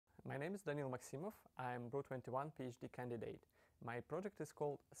My name is Danil Maksimov. I'm BRU21 PhD candidate. My project is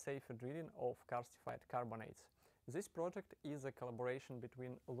called Safer Drilling of Karstified Carbonates. This project is a collaboration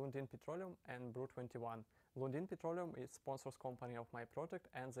between Lundin Petroleum and BRU21. Lundin Petroleum is sponsors company of my project,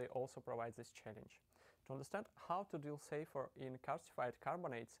 and they also provide this challenge. To understand how to drill safer in karstified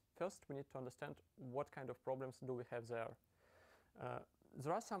carbonates, first we need to understand what kind of problems do we have there.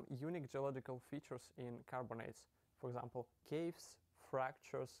 There are some unique geological features in carbonates, for example, caves,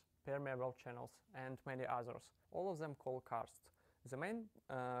 fractures, permeable channels, and many others, all of them called karsts. The main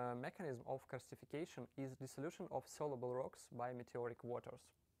mechanism of karstification is dissolution of soluble rocks by meteoric waters.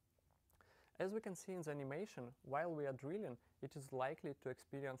 As we can see in the animation, while we are drilling, it is likely to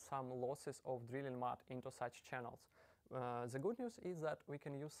experience some losses of drilling mud into such channels. The good news is that we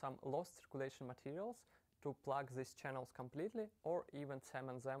can use some lost circulation materials to plug these channels completely or even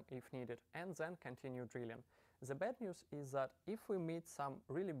cement them if needed, and then continue drilling. The bad news is that if we meet some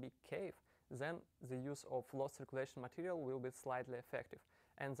really big cave, then the use of lost circulation material will be slightly effective,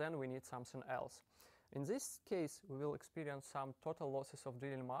 and then we need something else. In this case, we will experience some total losses of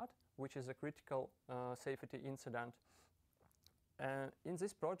drilling mud, which is a critical safety incident. In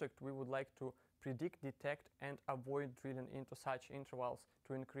this project, we would like to predict, detect, and avoid drilling into such intervals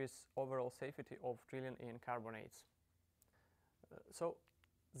to increase overall safety of drilling in carbonates. So,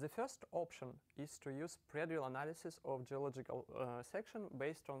 the first option is to use pre-drill analysis of geological section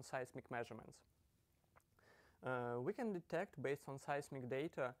based on seismic measurements. We can detect, based on seismic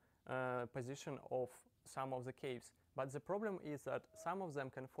data, position of some of the caves, but the problem is that some of them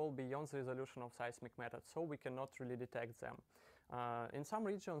can fall beyond the resolution of seismic methods, so we cannot really detect them. In some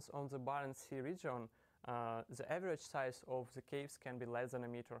regions on the Barents Sea region, the average size of the caves can be less than a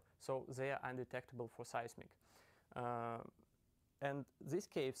meter, so they are undetectable for seismic. And these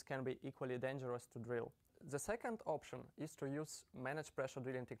caves can be equally dangerous to drill. The second option is to use managed pressure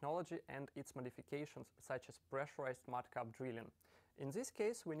drilling technology and its modifications, such as pressurized mud cap drilling. In this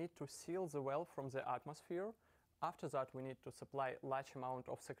case, we need to seal the well from the atmosphere. After that, we need to supply large amount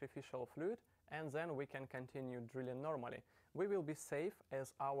of sacrificial fluid, and then we can continue drilling normally. We will be safe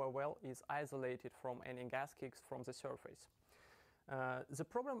as our well is isolated from any gas kicks from the surface. The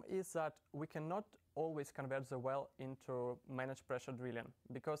problem is that we cannot always convert the well into managed pressure drilling,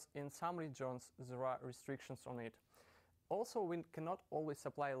 because in some regions there are restrictions on it. Also, we cannot always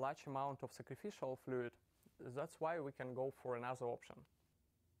supply a large amount of sacrificial fluid. That's why we can go for another option.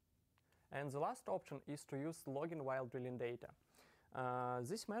 And the last option is to use logging while drilling data.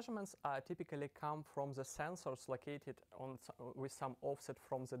 These measurements typically come from the sensors located with some offset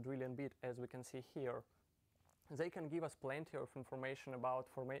from the drilling bit, as we can see here. They can give us plenty of information about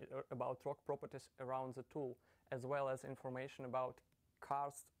rock properties around the tool, as well as information about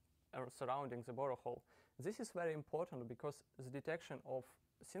karsts surrounding the borehole. This is very important because the detection of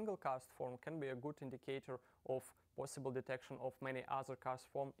single karst form can be a good indicator of possible detection of many other karst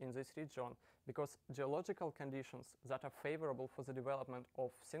forms in this region, because geological conditions that are favorable for the development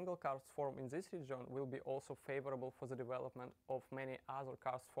of single karst form in this region will be also favorable for the development of many other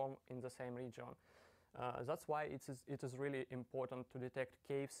karst forms in the same region. That's why it is really important to detect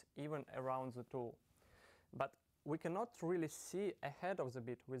caves even around the tool. But we cannot really see ahead of the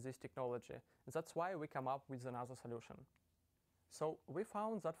bit with this technology. That's why we come up with another solution. So we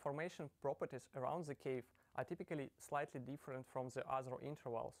found that formation properties around the cave are typically slightly different from the other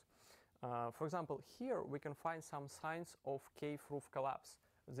intervals. For example, here we can find some signs of cave roof collapse.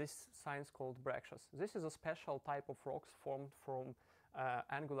 This sign is called breccias. This is a special type of rocks formed from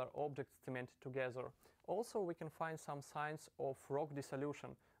angular objects cemented together. Also, we can find some signs of rock dissolution,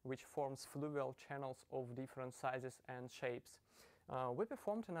 which forms fluvial channels of different sizes and shapes. We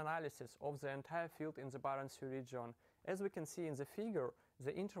performed an analysis of the entire field in the Barents Sea region. As we can see in the figure,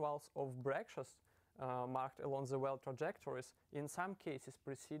 the intervals of breccias marked along the well trajectories in some cases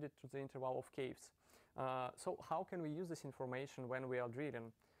preceded to the interval of caves. So how can we use this information when we are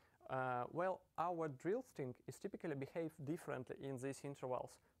drilling? Well, our drill string is typically behave differently in these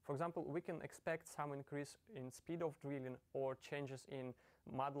intervals. For example, we can expect some increase in speed of drilling, or changes in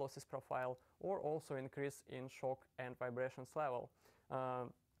mud losses profile, or also increase in shock and vibrations level.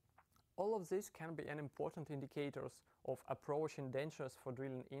 All of this can be an important indicators of approaching dangerous for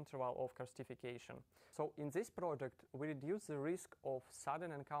drilling interval of karstification. So in this project, we reduce the risk of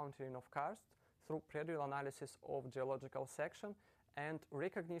sudden encountering of karst through pre-drill analysis of geological section and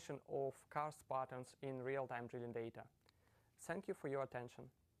recognition of karst patterns in real-time drilling data. Thank you for your attention.